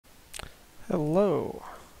Hello.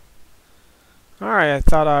 Alright, I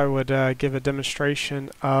thought I would give a demonstration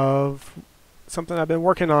of something I've been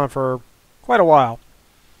working on for quite a while.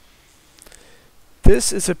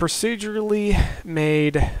 This is a procedurally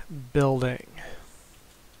made building.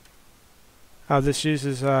 This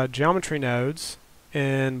uses geometry nodes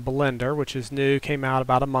in Blender, which is new, came out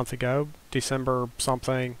about a month ago, December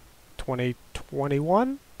something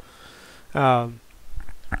 2021.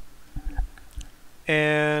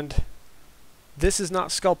 And this is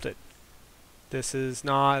not sculpted. This is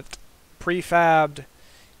not prefabbed.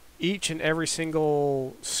 Each and every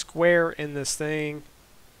single square in this thing,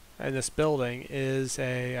 in this building, is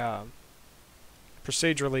a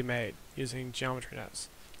procedurally made using geometry nodes.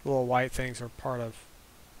 The little white things are part of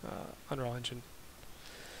Unreal Engine.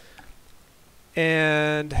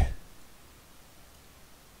 And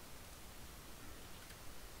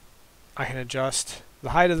I can adjust the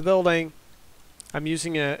height of the building. I'm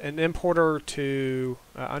using an importer to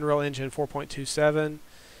Unreal Engine 4.27.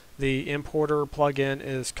 The importer plugin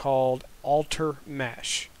is called Alter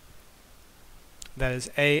Mesh. That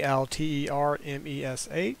is ALTERMESH.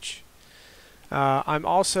 I'm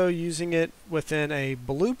also using it within a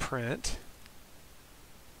blueprint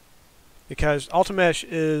because Alter Mesh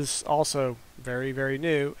is also very, very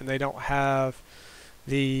new, and they don't have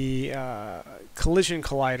the collision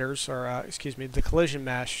colliders, or the collision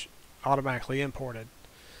mesh automatically imported.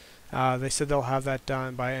 They said they'll have that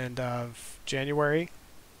done by end of January,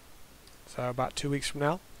 so about 2 weeks from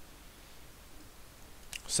now.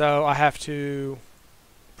 So I have to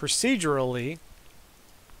procedurally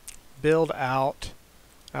build out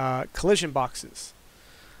collision boxes.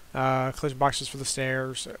 Collision boxes for the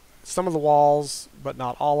stairs, some of the walls, but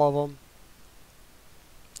not all of them.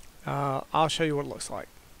 I'll show you what it looks like.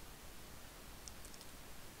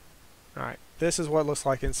 Alright, this is what it looks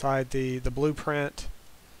like inside the blueprint.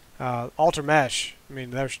 Alter Mesh, I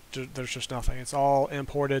mean, there's just nothing. It's all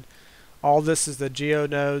imported. All this is the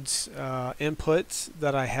GeoNodes inputs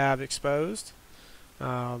that I have exposed.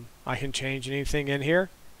 I can change anything in here.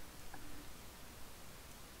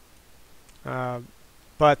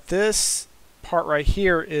 But this part right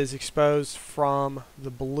here is exposed from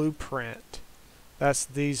the blueprint. That's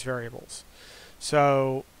these variables.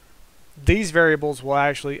 So these variables will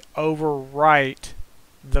actually overwrite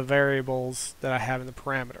the variables that I have in the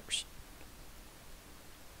parameters.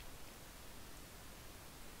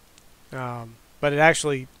 But it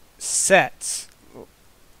actually sets,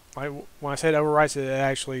 when I say it overwrites it, it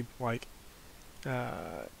actually, like,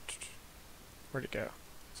 where'd it go?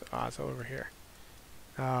 So, it's over here.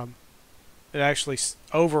 It actually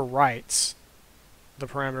overwrites the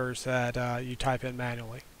parameters that you type in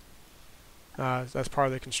manually. That's part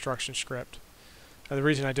of the construction script. The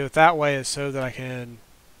reason I do it that way is so that I can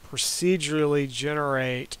procedurally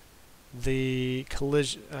generate the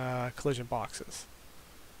collision boxes.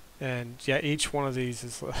 And yeah, each one of these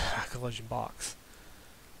is a collision box.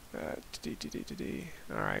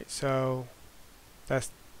 Alright, so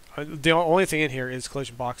that's the only thing in here is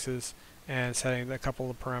collision boxes and setting a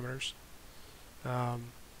couple of parameters.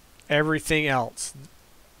 Everything else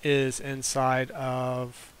is inside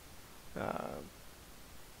of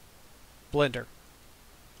Blender.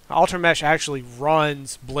 Alter Mesh actually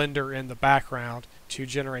runs Blender in the background to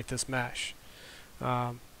generate this mesh.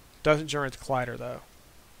 Doesn't generate the collider though.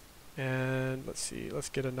 And let's see, let's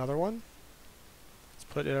get another one. Let's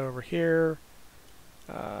put it over here.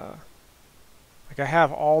 Like I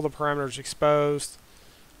have all the parameters exposed.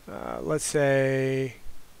 Let's say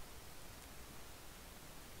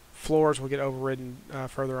floors will get overridden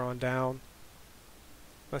further on down.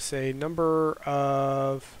 Let's say number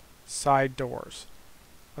of side doors.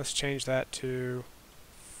 Let's change that to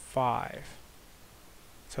 5.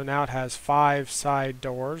 So now it has 5 side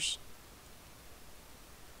doors.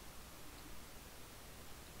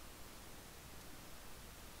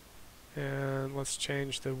 And let's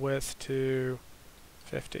change the width to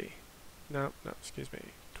 50. No, excuse me,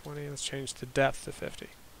 20. Let's change the depth to 50.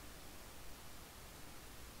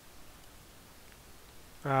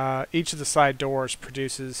 Each of the side doors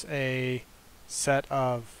produces a set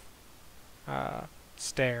of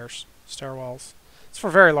stairwells. It's for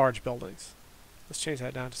very large buildings. Let's change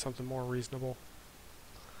that down to something more reasonable.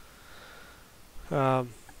 Let's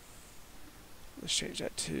change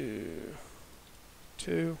that to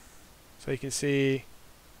 2. So you can see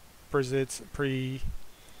presents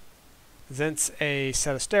a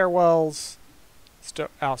set of stairwells,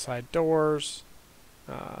 outside doors.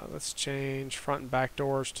 Let's change front and back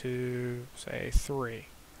doors to, say, 3.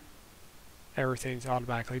 Everything's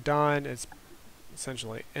automatically done. It's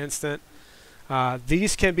essentially instant.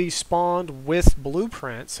 These can be spawned with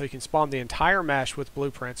blueprints, so you can spawn the entire mesh with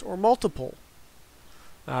blueprints or multiple.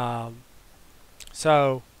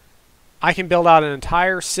 So I can build out an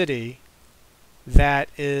entire city that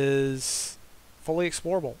is fully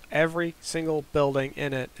explorable. Every single building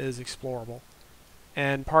in it is explorable.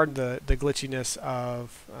 And pardon the glitchiness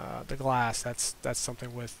of the glass. That's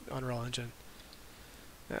something with Unreal Engine.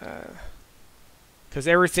 Because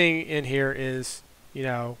everything in here is, you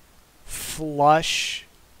know, flush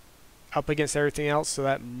up against everything else, so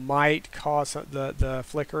that might cause the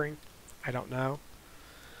flickering. I don't know.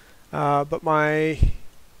 But my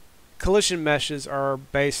collision meshes are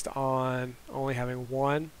based on only having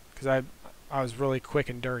one, because I was really quick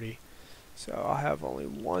and dirty. So I'll have only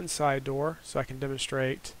one side door, so I can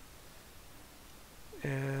demonstrate.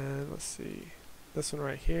 And let's see, this one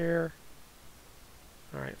right here.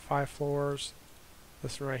 Alright, 5 floors.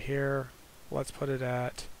 This one right here, let's put it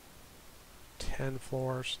at 10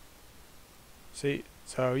 floors. See,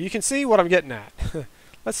 so you can see what I'm getting at.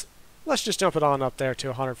 let's just jump it on up there to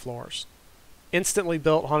 100 floors. Instantly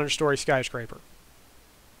built 100-story skyscraper.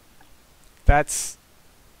 That's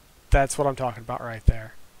what I'm talking about right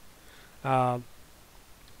there. But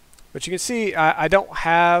you can see I don't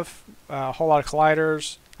have a whole lot of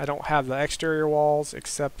colliders. I don't have the exterior walls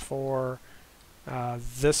except for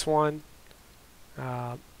this one.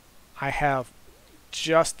 I have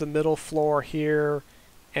just the middle floor here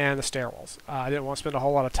and the stairwells. I didn't want to spend a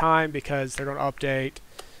whole lot of time because they're going to update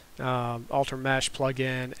Alter Mesh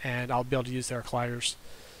plugin, and I'll be able to use their colliders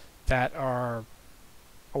that are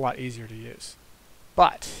a lot easier to use.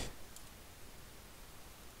 But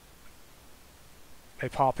they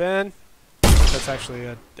pop in. That's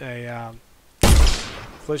actually a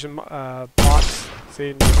collision box.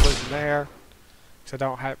 See, no collision there. So I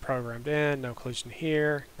don't have it programmed in. No collision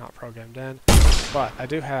here. Not programmed in. But I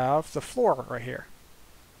do have the floor right here.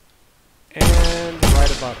 And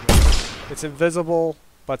right above me. It's invisible,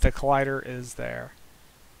 but the collider is there.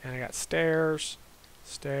 And I got stairs,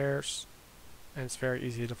 stairs, and it's very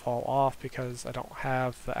easy to fall off because I don't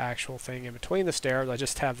have the actual thing in between the stairs. I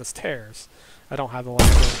just have the stairs. I don't have the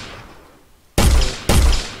landing.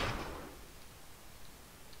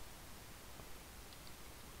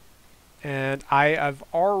 And I have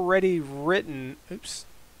already written,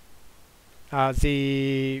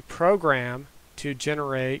 the program to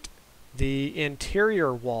generate the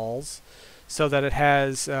interior walls so that it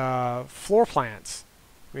has floor plans.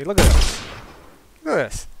 I mean, look at this. Look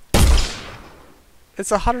at this.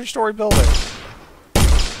 It's a 100-story building.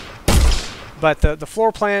 But the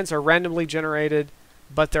floor plans are randomly generated,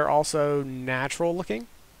 but they're also natural looking.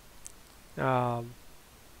 I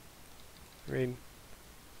mean,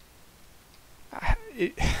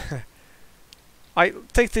 I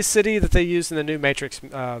take the city that they used in the new Matrix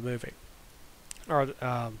movie, or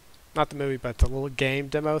not the movie, but the little game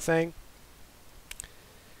demo thing.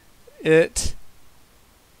 It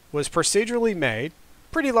was procedurally made,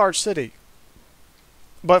 pretty large city,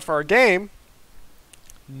 but for a game,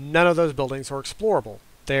 none of those buildings are explorable.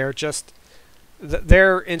 They're just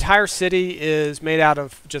their entire city is made out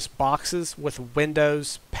of just boxes with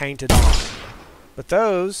windows painted on, but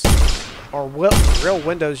those are real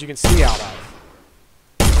windows you can see out of.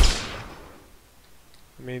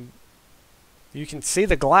 I mean, you can see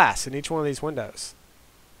the glass in each one of these windows.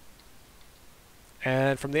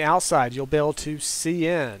 And from the outside, you'll be able to see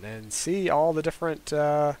in and see all the different...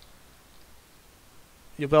 you'll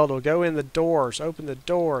be able to go in the doors, open the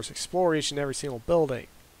doors, explore each and every single building.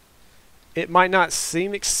 It might not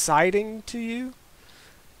seem exciting to you,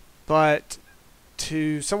 but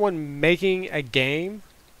to someone making a game,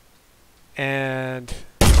 and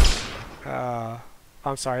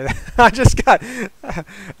I'm sorry, I just got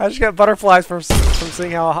butterflies from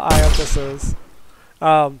seeing how high up this is.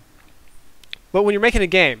 But when you're making a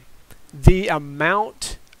game, the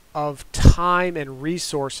amount of time and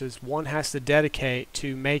resources one has to dedicate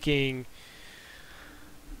to making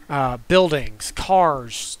buildings,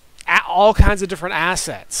 cars, all kinds of different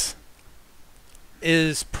assets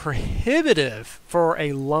is prohibitive for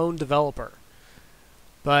a lone developer.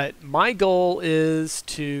 But my goal is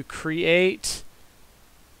to create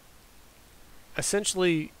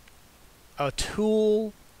essentially a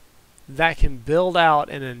tool that can build out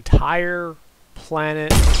an entire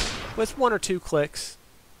planet with 1 or 2 clicks.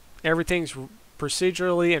 Everything's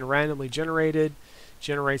procedurally and randomly generated.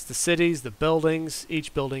 Generates the cities, the buildings.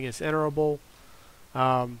 Each building is iterable.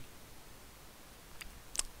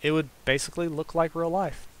 It would basically look like real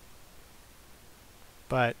life.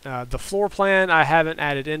 But the floor plan I haven't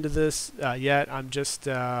added into this yet. I'm just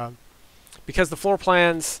because the floor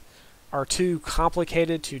plans are too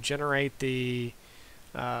complicated to generate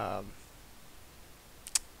um,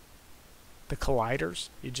 the colliders.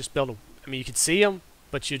 You just build a, I mean, you could see them,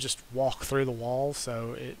 but you just walk through the wall,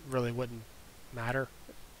 so it really wouldn't matter.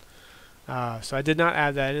 So I did not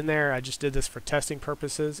add that in there. I just did this for testing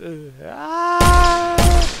purposes.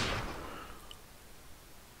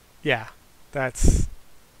 Yeah, that's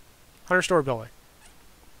 100-story building.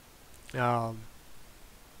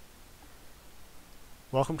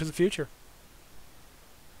 Welcome to the future.